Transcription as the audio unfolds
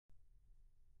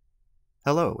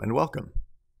Hello and welcome.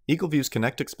 EagleView's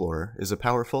CONNECTExplorer is a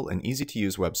powerful and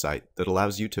easy-to-use website that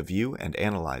allows you to view and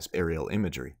analyze aerial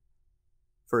imagery.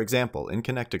 For example, in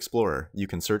CONNECTExplorer, you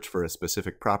can search for a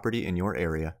specific property in your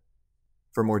area.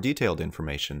 For more detailed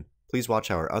information, please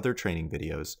watch our other training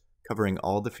videos covering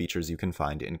all the features you can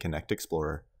find in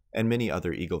CONNECTExplorer and many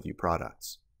other EagleView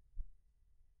products.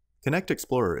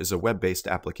 CONNECTExplorer is a web-based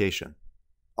application.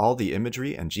 All the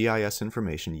imagery and GIS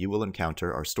information you will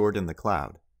encounter are stored in the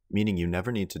cloud, meaning you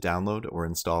never need to download or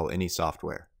install any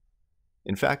software.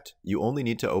 In fact, you only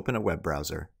need to open a web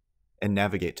browser and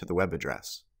navigate to the web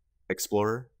address,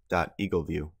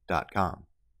 explorer.eagleview.com.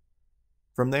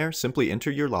 From there, simply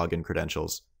enter your login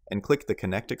credentials and click the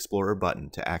CONNECTExplorer button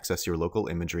to access your local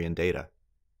imagery and data.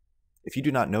 If you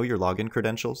do not know your login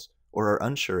credentials or are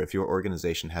unsure if your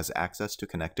organization has access to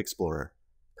CONNECTExplorer,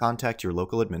 contact your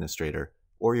local administrator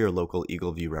or your local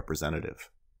EagleView representative.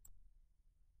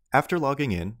 After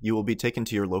logging in, you will be taken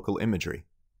to your local imagery.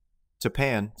 To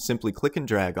pan, simply click and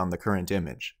drag on the current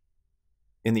image.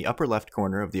 In the upper left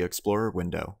corner of the Explorer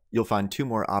window, you'll find two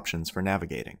more options for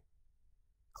navigating.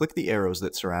 Click the arrows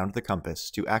that surround the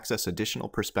compass to access additional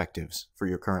perspectives for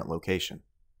your current location.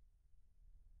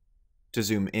 To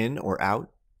zoom in or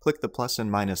out, click the plus and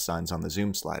minus signs on the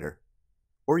zoom slider,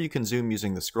 or you can zoom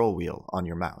using the scroll wheel on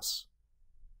your mouse.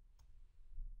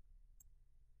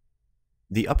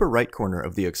 The upper right corner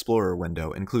of the Explorer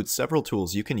window includes several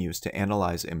tools you can use to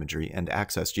analyze imagery and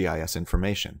access GIS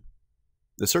information.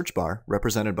 The search bar,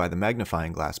 represented by the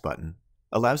magnifying glass button,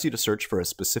 allows you to search for a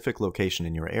specific location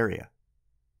in your area.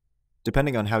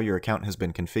 Depending on how your account has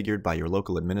been configured by your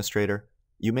local administrator,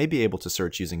 you may be able to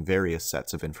search using various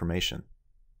sets of information.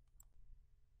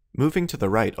 Moving to the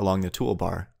right along the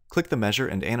toolbar, click the Measure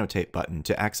and Annotate button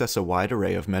to access a wide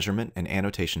array of measurement and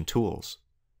annotation tools.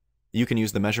 You can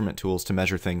use the measurement tools to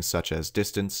measure things such as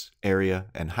distance, area,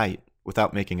 and height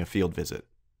without making a field visit.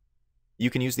 You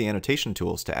can use the annotation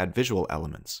tools to add visual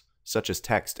elements, such as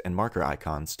text and marker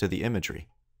icons, to the imagery.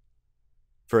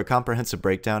 For a comprehensive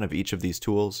breakdown of each of these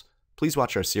tools, please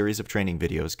watch our series of training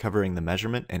videos covering the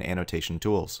measurement and annotation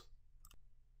tools.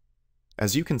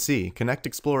 As you can see,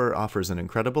 CONNECTExplorer offers an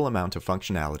incredible amount of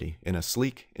functionality in a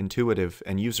sleek, intuitive,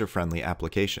 and user-friendly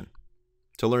application.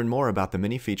 To learn more about the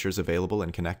many features available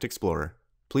in CONNECTExplorer,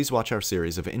 please watch our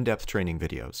series of in-depth training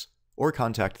videos, or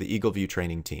contact the EagleView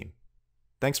training team.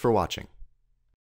 Thanks for watching.